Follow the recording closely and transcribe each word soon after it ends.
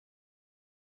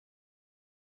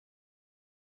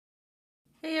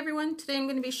Hey everyone, today I'm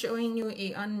going to be showing you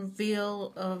a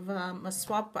unveil of a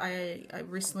swap I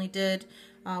recently did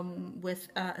with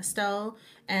Estelle,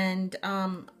 and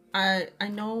I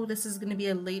know this is going to be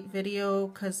a late video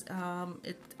because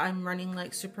I'm running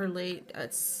like super late.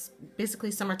 It's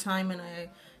basically summertime and I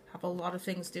have a lot of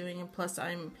things doing, and plus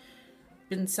I'm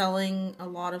been selling a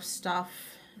lot of stuff,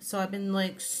 so I've been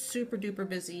like super duper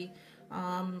busy,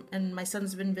 and my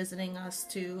son's been visiting us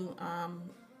too,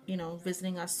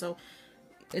 visiting us, so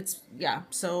it's yeah,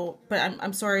 so but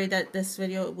I'm sorry that this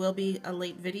video will be a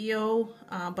late video,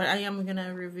 but I am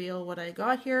gonna reveal what I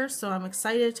got here, so I'm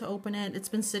excited to open it. It's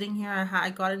been sitting here. I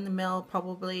got it in the mail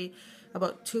probably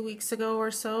about 2 weeks ago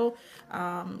or so.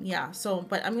 Yeah, so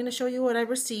but I'm gonna show you what I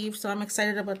received, so I'm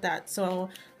excited about that. So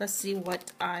let's see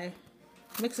what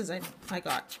mixes I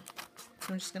got.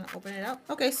 I'm just gonna open it up.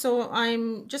 Okay, so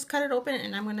I'm just cut it open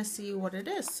and I'm gonna see what it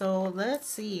is. So let's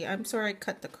see. I'm sorry I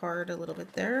cut the card a little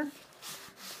bit there.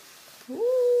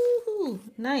 Ooh,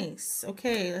 nice.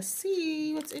 Okay, let's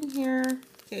see what's in here.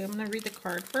 Okay, I'm gonna read the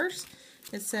card first.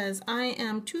 It says, "I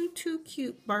am too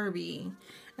cute Barbie,"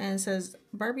 and it says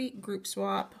Barbie group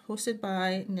swap hosted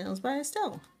by Nails by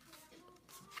Estelle.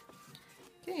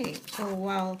 Okay. Oh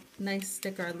wow, nice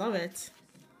sticker. I love it.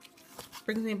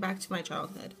 Brings me back to my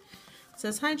childhood. It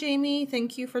says, "Hi Jamie,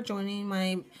 thank you for joining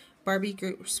my Barbie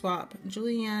group swap.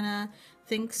 Juliana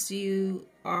thanks you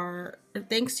for the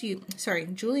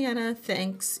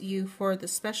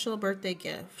special birthday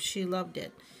gift. She loved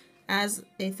it. As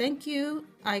a thank you,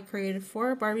 I created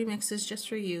 4 Barbie mixes just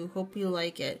for you. Hope you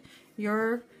like it.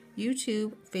 Your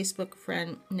YouTube Facebook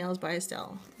friend, Nails by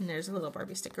Estelle." And there's a little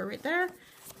Barbie sticker right there.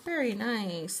 Very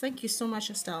nice. Thank you so much,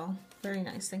 Estelle. Very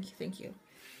nice. Thank you.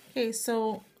 Okay,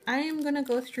 so I am going to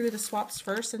go through the swaps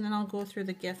first, and then I'll go through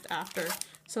the gift after.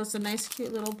 So it's a nice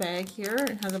cute little bag here.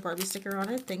 It has a Barbie sticker on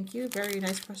it. Thank you. Very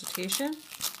nice presentation.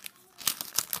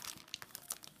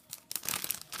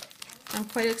 I'm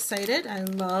quite excited. I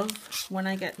love when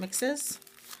I get mixes.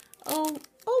 Oh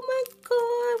my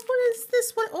god, what is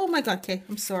this? Oh my god, okay,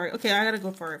 I'm sorry. Okay, I gotta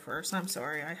go for it first. I'm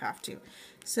sorry, I have to. It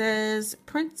says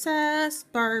Princess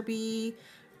Barbie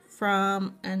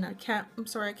from, and I'm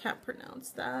sorry, I can't pronounce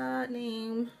that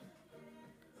name.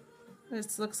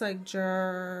 This looks like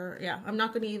yeah, I'm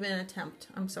not going to even attempt.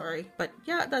 I'm sorry. But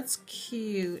yeah, that's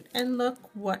cute. And look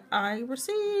what I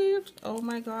received. Oh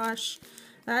my gosh.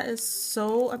 That is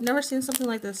so... I've never seen something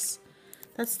like this.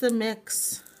 That's the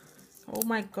mix. Oh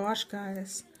my gosh,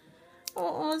 guys.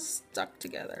 Oh, it's stuck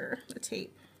together. The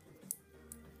tape.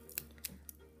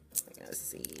 Let's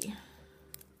see.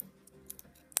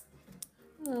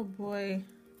 Oh boy.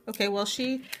 Okay, well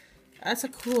that's a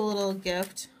cool little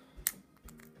gift.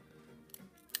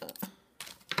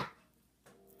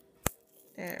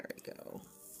 There we go.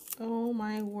 Oh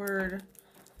my word.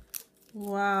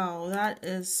 Wow, that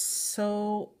is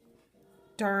so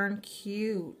darn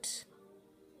cute.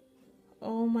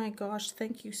 Oh my gosh,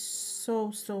 thank you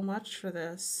so much for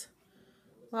this.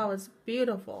 Wow, it's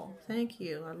beautiful. Thank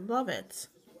you. I love it.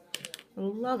 I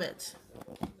love it.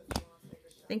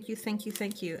 Thank you.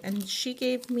 And she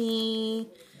gave me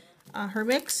her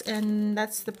mix, and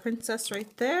that's the princess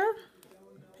right there.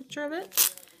 Picture of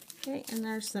it. Okay, and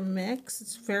there's the mix.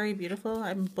 It's very beautiful.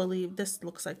 I believe this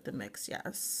looks like the mix,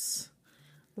 yes.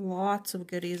 Lots of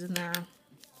goodies in there.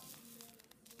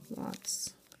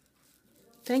 Lots.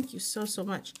 Thank you so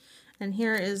much. And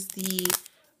here is the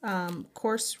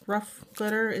coarse rough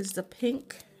glitter is the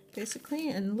pink, basically,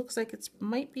 and it looks like it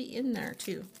might be in there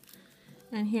too.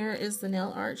 And here is the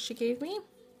nail art she gave me.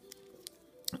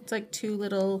 It's like 2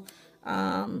 little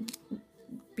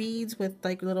beads with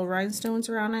like little rhinestones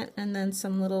around it, and then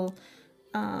some little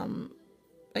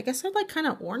I guess they're like kind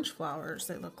of orange flowers,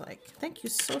 they look like. Thank you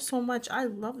so much. I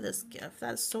love this gift.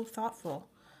 That's so thoughtful.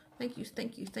 Thank you.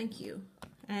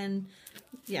 And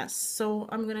yes, so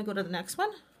I'm gonna go to the next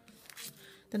one.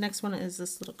 The next one is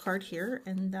this little card here,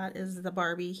 and that is the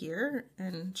Barbie here,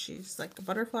 and she's like a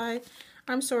butterfly.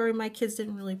 I'm sorry, my kids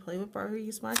didn't really play with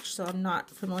Barbies much, so I'm not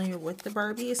familiar with the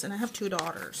Barbies, and I have 2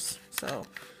 daughters, so,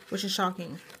 which is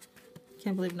shocking.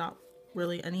 Can't believe not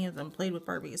really any of them played with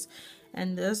Barbies.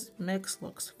 And this mix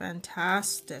looks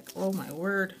fantastic. Oh my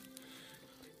word.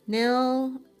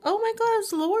 Oh my god,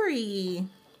 it's Lori.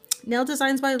 Nail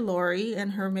Designs by Lori,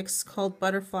 and her mix is called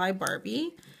Butterfly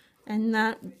Barbie. And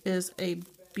that is a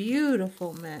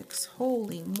beautiful mix.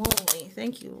 Holy moly.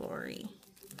 Thank you, Lori.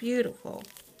 Beautiful.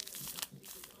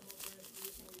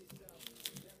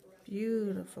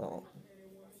 Beautiful.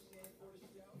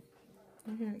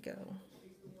 There we go.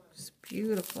 It's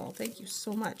beautiful. Thank you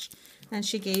so much. And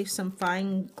she gave some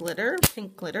fine glitter,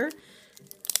 pink glitter.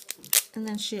 And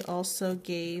then she also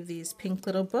gave these pink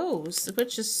little bows,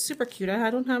 which is super cute. I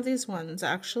don't have these ones,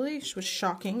 actually. It was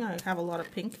shocking. I have a lot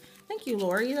of pink. Thank you,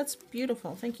 Lori. That's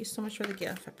beautiful. Thank you so much for the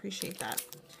gift. I appreciate that.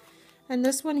 And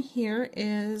this one here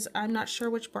is, I'm not sure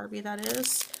which Barbie that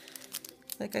is.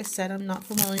 Like I said, I'm not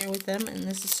familiar with them. And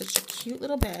this is such a cute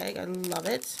little bag. I love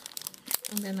it.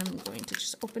 And then I'm going to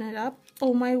just open it up.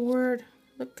 Oh, my word.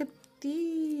 Look at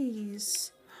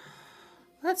these.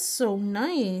 That's so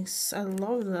nice. I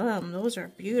love them. Those are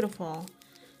beautiful.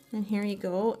 And here you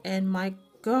go. And my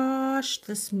gosh,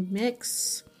 this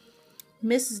mix.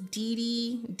 Miss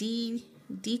DT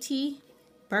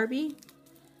Barbie.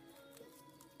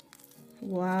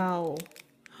 Wow.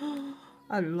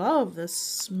 I love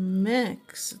this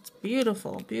mix. It's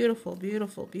beautiful, beautiful,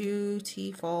 beautiful,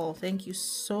 beautiful. Thank you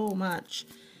so much.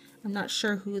 I'm not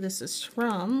sure who this is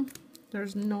from.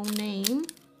 There's no name.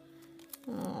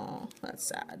 Oh, that's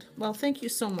sad. Well, thank you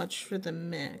so much for the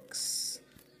mix.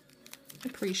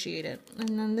 Appreciate it.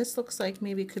 And then this looks like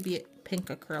maybe it could be pink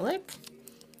acrylic.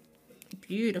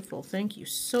 Beautiful. Thank you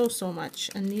so, so much.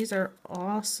 And these are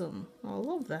awesome. I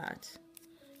love that.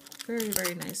 Very,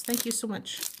 very nice. Thank you so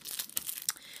much.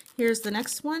 Here's the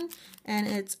next one. And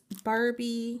it's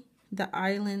Barbie, the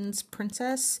Islands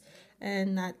Princess.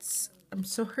 And that's, I'm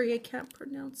sorry, I can't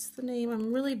pronounce the name.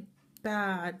 I'm really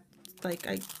bad. Like,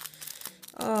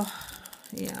 oh,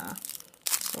 yeah.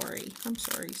 Sorry. I'm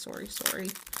sorry, sorry, sorry.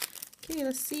 Okay,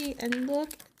 let's see. And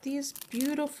look at these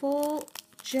beautiful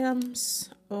gems.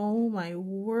 Oh my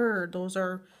word. Those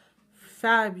are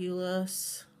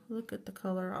fabulous. Look at the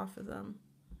color off of them.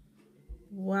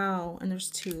 Wow. And there's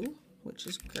two, which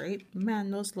is great.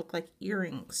 Man, those look like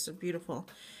earrings. So beautiful.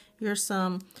 Here's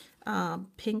some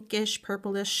pinkish,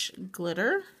 purplish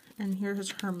glitter. And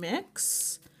here's her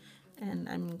mix. And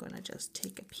I'm going to just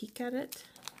take a peek at it.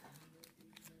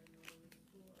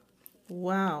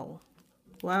 Wow.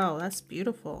 Wow, that's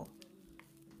beautiful.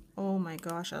 Oh my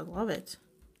gosh, I love it.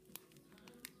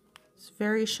 It's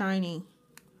very shiny.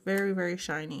 Very, very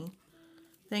shiny.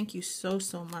 Thank you so,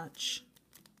 so much.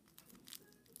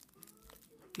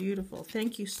 Beautiful.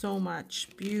 Thank you so much.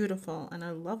 Beautiful. And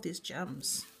I love these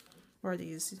gems. Or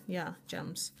these, yeah,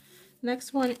 gems.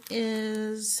 Next one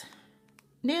is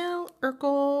Nail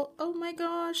Urkel. Oh my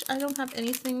gosh, I don't have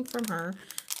anything from her,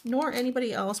 nor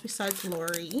anybody else besides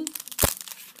Lori,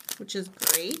 which is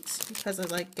great because I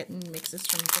like getting mixes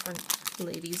from different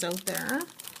ladies out there.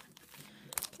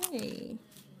 Okay,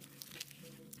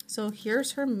 so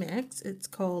here's her mix. It's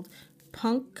called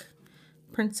Punk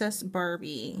Princess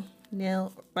Barbie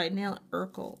by Nail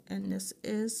Urkel, and this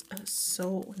is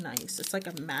so nice. It's like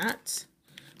a matte,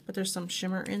 but there's some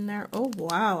shimmer in there. Oh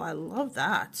wow, I love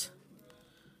that.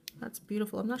 That's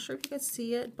beautiful. I'm not sure if you guys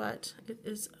see it, but it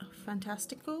is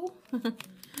fantastico.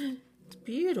 It's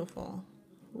beautiful.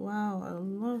 Wow, I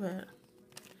love it.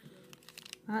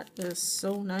 That is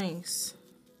so nice.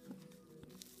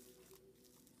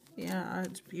 Yeah,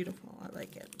 it's beautiful. I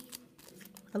like it.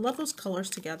 I love those colors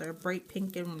together. Bright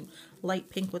pink and light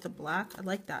pink with a black. I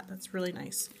like that. That's really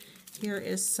nice. Here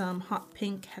is some hot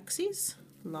pink hexies.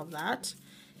 Love that.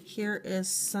 Here is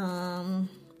some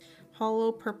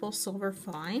hollow purple silver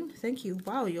fine. Thank you.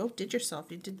 Wow, you outdid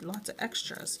yourself. You did lots of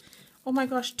extras. Oh my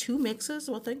gosh, 2 mixes?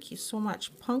 Well, thank you so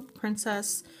much. Punk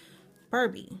Princess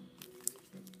Barbie.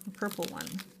 The purple one.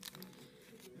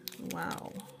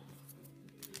 Wow.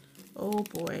 Oh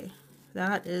boy.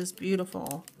 That is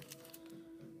beautiful.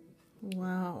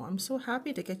 Wow. I'm so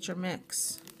happy to get your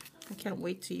mix. I can't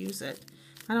wait to use it.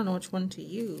 I don't know which one to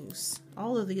use.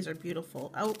 All of these are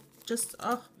beautiful. Oh, just,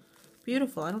 oh,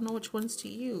 beautiful. I don't know which ones to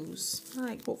use. All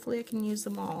right, hopefully I can use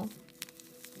them all.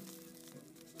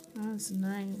 That's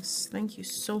nice. Thank you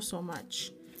so, so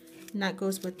much. And that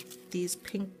goes with these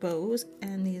pink bows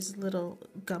and these little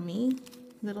gummy,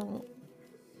 little,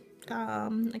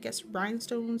 I guess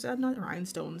rhinestones. Not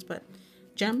rhinestones, but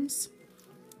gems.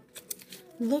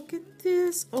 Look at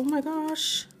this. Oh my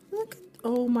gosh. Look at,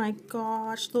 oh my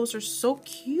gosh. Those are so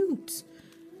cute.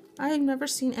 I have never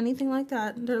seen anything like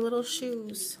that. They're little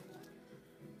shoes.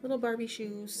 Little Barbie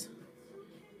shoes.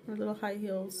 Or little high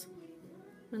heels.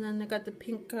 And then they got the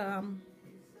pink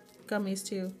gummies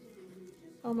too.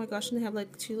 Oh my gosh, and they have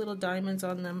like 2 little diamonds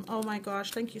on them. Oh my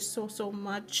gosh, thank you so, so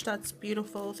much. That's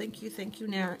beautiful. Thank you,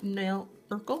 Nail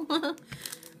Urkel.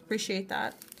 Appreciate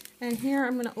that. And here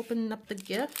I'm going to open up the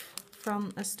gift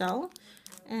from Estel.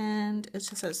 And it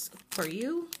just says, for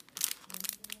you.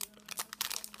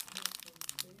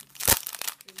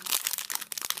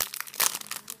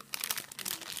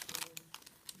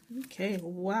 Okay,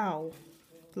 wow.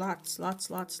 Lots, lots,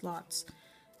 lots, lots.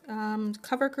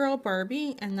 CoverGirl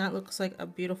Barbie, and that looks like a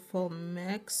beautiful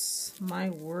mix. My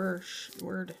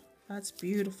word, that's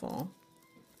beautiful.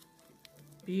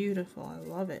 Beautiful, I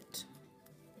love it.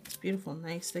 It's beautiful,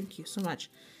 nice, thank you so much.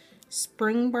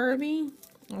 Spring Barbie,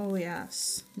 oh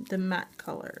yes, the matte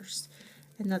colors.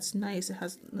 And that's nice, it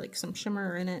has like some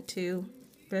shimmer in it too.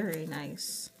 Very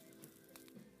nice.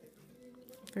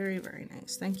 Very, very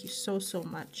nice. Thank you so, so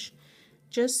much.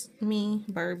 Just Me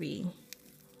Barbie.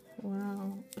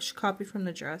 Wow. She copied from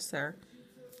the dress there.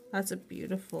 That's a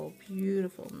beautiful,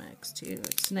 beautiful mix too.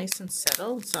 It's nice and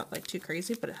settled. It's not like too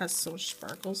crazy, but it has so much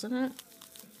sparkles in it.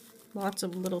 Lots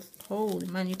of little, holy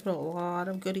man, you put a lot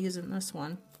of goodies in this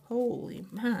one. Holy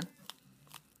man.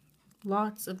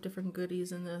 Lots of different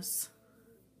goodies in this.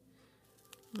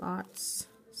 Lots.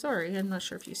 Sorry, I'm not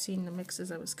sure if you've seen the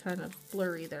mixes. I was kind of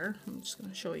blurry there. I'm just going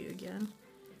to show you again.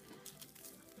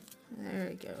 There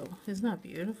we go. Isn't that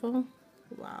beautiful?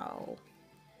 Wow.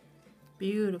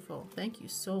 Beautiful. Thank you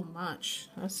so much.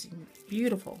 That's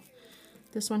beautiful.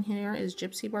 This one here is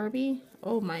Gypsy Barbie.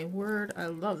 Oh my word, I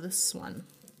love this one.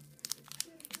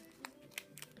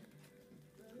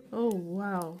 Oh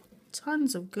wow.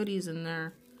 Tons of goodies in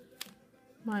there.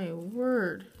 My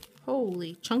word.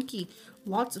 Holy chunky.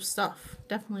 Lots of stuff.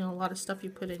 Definitely a lot of stuff you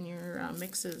put in your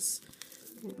mixes.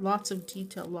 Lots of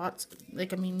detail. Lots.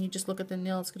 Like, I mean, you just look at the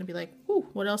nail, it's going to be like, whoo,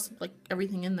 what else? Like,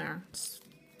 everything in there. It's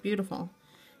beautiful.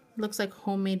 It looks like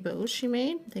homemade bows she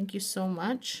made. Thank you so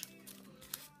much.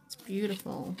 It's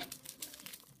beautiful.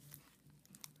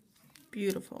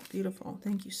 Beautiful, beautiful.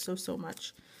 Thank you so, so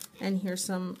much. And here's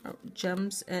some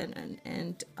gems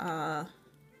and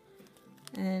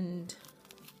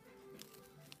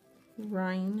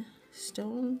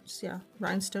rhinestones. Yeah,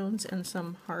 rhinestones and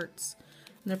some hearts.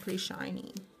 And they're pretty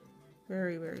shiny.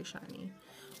 Very, very shiny.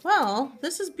 Well,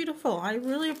 this is beautiful. I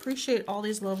really appreciate all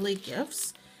these lovely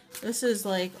gifts. This is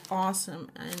like awesome,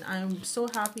 and I'm so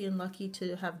happy and lucky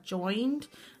to have joined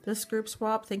this group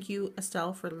swap. Thank you,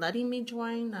 Estel, for letting me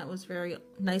join. That was very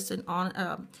nice and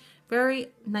awesome,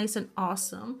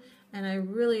 and I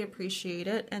really appreciate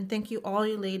it. And thank you, all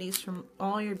you ladies, from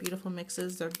all your beautiful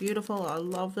mixes. They're beautiful. I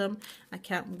love them. I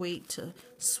can't wait to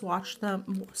swatch them,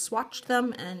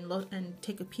 and look and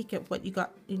take a peek at what you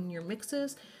got in your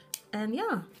mixes. And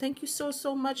yeah, thank you so,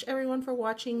 so much, everyone, for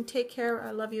watching. Take care.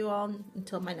 I love you all.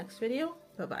 Until my next video.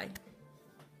 Bye-bye.